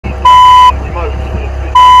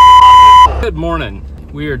Good morning.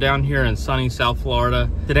 We are down here in sunny South Florida.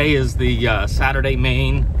 Today is the Saturday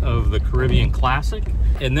main of the Caribbean Classic.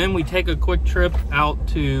 And then we take a quick trip out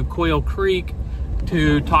to Quail Creek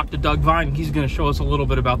to talk to Doug Vine. He's going to show us a little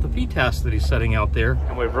bit about the P-test that he's setting out there.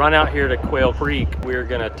 And we've run out here to Quail Creek. We're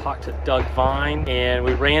going to talk to Doug Vine, and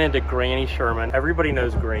we ran into Granny Sherman. Everybody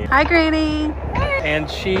knows Granny. Hi, Granny.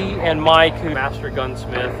 And she and Mike, who master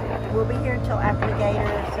gunsmith. We'll be here until after the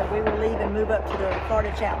Gator, so we will leave and move up to the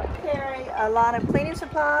Florida Challenge. We carry a line of cleaning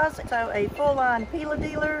supplies, so a full-line peeler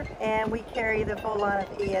dealer, and we carry the full line of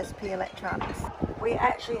ESP electronics. We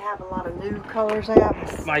actually have a lot of new colors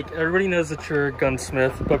out. Mike, everybody knows that you're a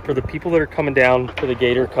gunsmith, but for the people that are coming down for the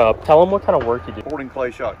Gator Cup, tell them what kind of work you do. Sporting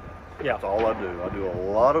clay shot. Yeah. That's all I do. I do a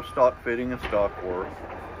lot of stock fitting and stock work.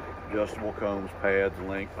 Adjustable combs, pads,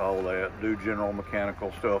 length, all that. Do general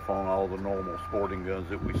mechanical stuff on all the normal sporting guns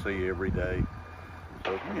that we see every day.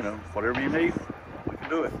 So, you know, whatever you need, we can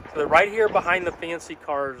do it. So they're right here behind the fancy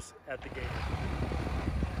cars at the Gator.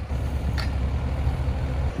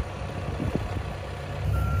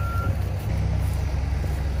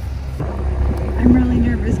 I'm really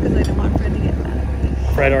nervous because I don't want Fred to get mad at me.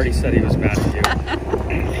 Fred already said he was mad at you.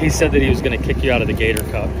 He said that he was going to kick you out of the Gator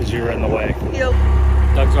Cup because you were in the way. Yep.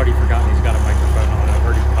 Doug's already forgotten he's got a microphone on. I've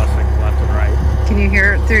heard him cussing left and right. Can you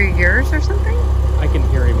hear it through yours or something? I can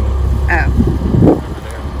hear him Oh. over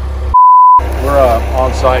there. We're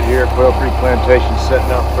on site here at Quail Creek Plantation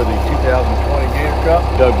setting up for the 2020 Gator Cup.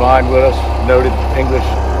 Doug Vine with us, noted English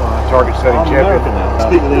target setting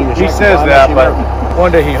champion. He says that, but one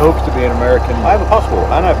day he hopes to be an American. I have a passport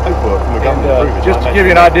and I have paperwork from the government. Just to give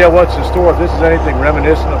you an idea of what's in store, if this is anything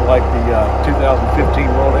reminiscent of like the 2015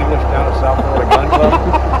 World English down at South Florida Gun Club,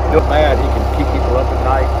 he's mad. He can keep people up at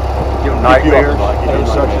night, give them nightmares, things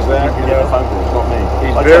such as that. You know,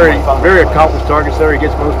 he's very accomplished target setter. He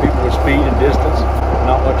gets most people with speed and distance,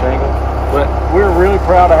 not much angle. But we're really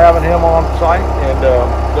proud of having him on site, and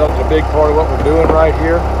Doug's a big part of what we're doing right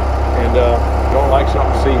here. And don't like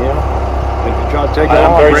something to see him. And to try to take it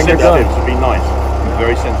on, bring your gun. To be nice. He's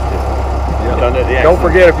very sensitive. Yeah. Don't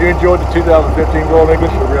forget, if you enjoyed the 2015 World English,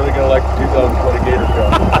 you're really going to like the 2020 Gator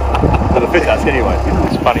Cup. For the fit test anyway.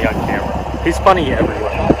 He's funny on camera. He's funny everywhere.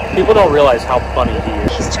 People don't realize how funny he is.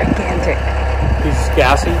 He's gigantic. He's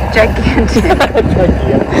gassy. Gigantic.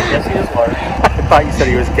 Gigantic. Yes, he is large. I thought you said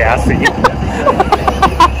he was gassy. Did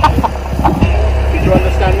you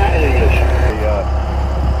understand that in English?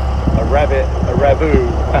 A raboo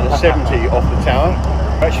and a 70 off the tower.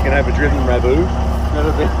 We're actually going to have a driven raboo.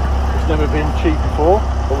 It's never been cheap before,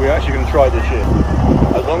 but we're actually going to try it this year.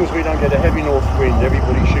 As long as we don't get a heavy north wind,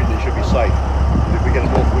 everybody shooting it should be safe. But if we get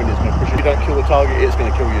a north wind, it's going to push it. If you don't kill the target, it's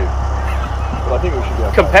going to kill you. But I think we should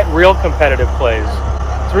be okay. Real competitive plays.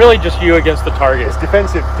 It's really just you against the target. It's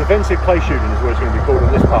defensive clay shooting is what it's going to be called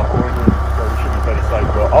on this parkour. So we should be fairly safe,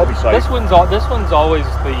 but I'll be safe. This one's always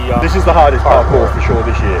the. This is the hardest parkour for sure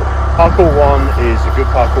this year. Parkour 1 is a good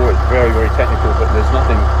parkour. It's very, very technical, but there's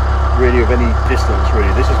nothing really of any distance really.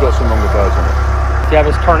 This has got some longer birds on it. Do you have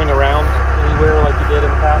us turning around anywhere like you did in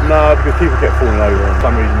the past? No, because people kept falling over, and for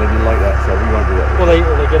some reason they didn't like that, so we won't do that. Well, they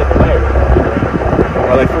get up there.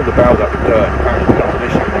 Well, they fill the barrels up with dirt, and apparently it becomes an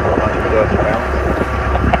issue when they've got a bunch of dirt in the barrels.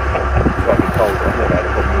 So I've been told. I've never had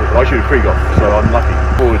a problem with it. But I shoot a pre-got, so I'm lucky.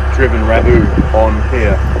 Forward-driven raboo on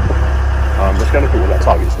here. Let's go and look at what that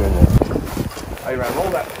target's doing there. Hey, man, roll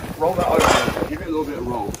that over. Give it a little bit of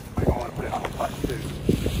roll. I want to put it up a touch too.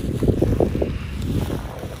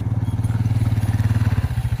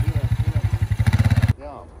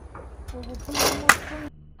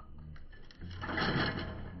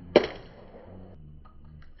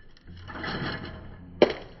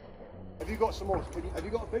 Have you got some more? Have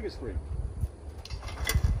you got a bigger screen?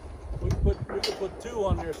 We could put two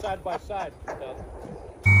on there side by side.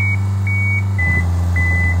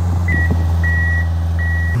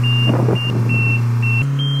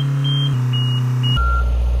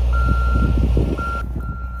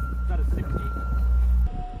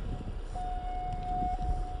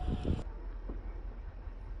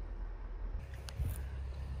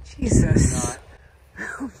 Jesus.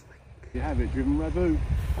 You have it, driven raboo.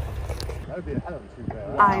 That would be a hell of a two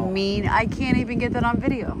barrel. I mean, I can't even get that on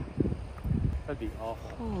video. That'd be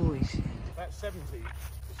awful. Holy shit. That's 70,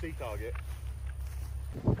 the C target.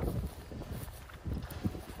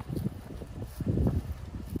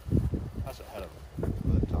 That's a hell of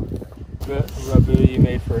a target. The raboo you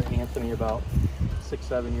made for Anthony about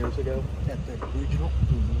 6-7 years ago. At the regional,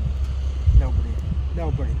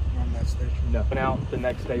 nobody run that station. No. Went out the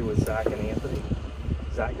next day with Zach and Anthony.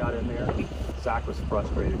 Zach got in there. Zach was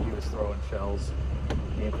frustrated. He was throwing shells.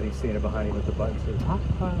 Anthony standing behind him with the button says, "Ha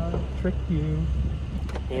ha, tricked you."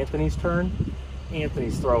 Anthony's turn.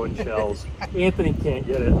 Anthony's throwing shells. Anthony can't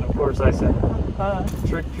get it. And of course I said,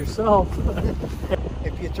 tricked yourself.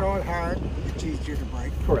 If you throw it hard, it's easier to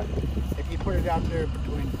break. Correct. If you put it out there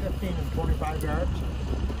between 15 and 25 yards,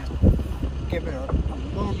 give it a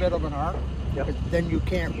little bit of an arc, Yep. but then you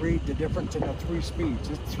can't read the difference in the 3 speeds.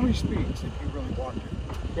 It's 3 speeds if you really want to.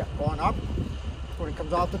 Yep. Going up, when it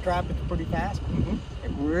comes off the trap, it's pretty fast. Mm-hmm.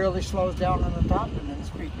 It really slows down on the top and then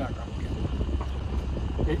speeds back up again.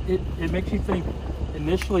 It makes you think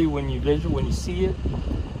initially when you see it,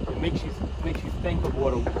 it makes you think of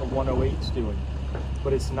what a 108's doing,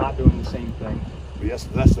 but it's not doing the same thing. But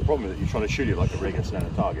that's the problem, that you're trying to shoot it like a regular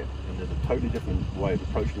standard target, and there's a totally different way of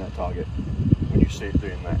approaching that target when you see it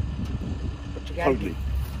doing that. But you gotta, Totally.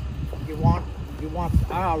 you want.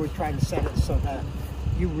 I always try to set it so that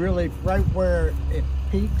you really right where it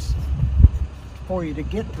peaks for you to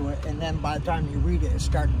get to it, and then by the time you read it, it's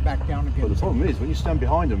starting back down again. But the problem is, when you stand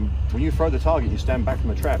behind them, when you throw the target, you stand back from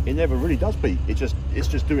the trap. It never really does peak. It's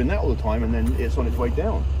just doing that all the time, and then it's on its way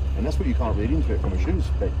down. And that's what you can't read into it from a shooter's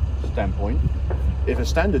standpoint. If a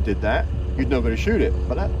standard did that, you'd know where to shoot it.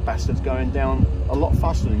 But that bastard's going down a lot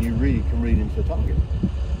faster than you really can read into the target.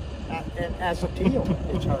 And as a teal,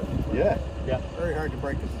 it's hard. Yeah. Yeah. Very hard to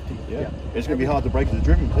break as a teal. Yeah. It's going to be hard to break as a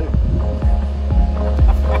driven too.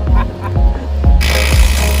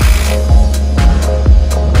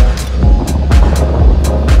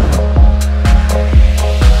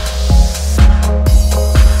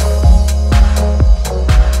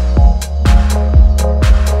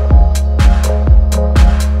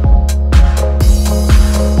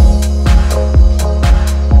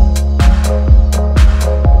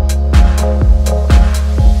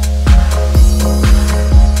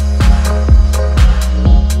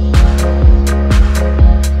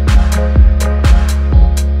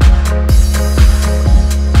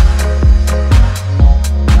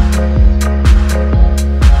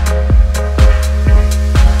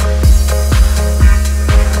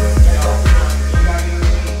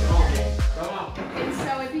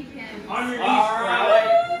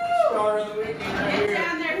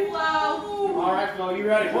 You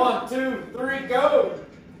ready? 1, 2, 3, go!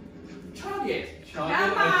 Chug it! Chug it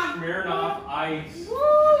and Smirnoff Ice.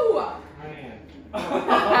 Woo! Man.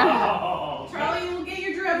 Charlie, you'll get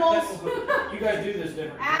your dribbles. You guys do this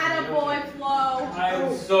different. Attaboy, Flo. I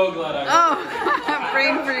am so glad I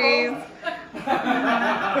Brain freeze.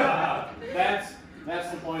 That's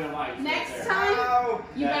the point of ice. Next time,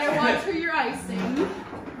 you better watch who you're icing.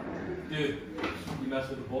 Dude, you mess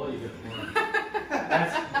with the ball, you get more.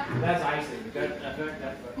 That's icing.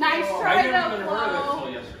 That's Nice try though,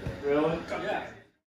 Flo. Really? Yeah.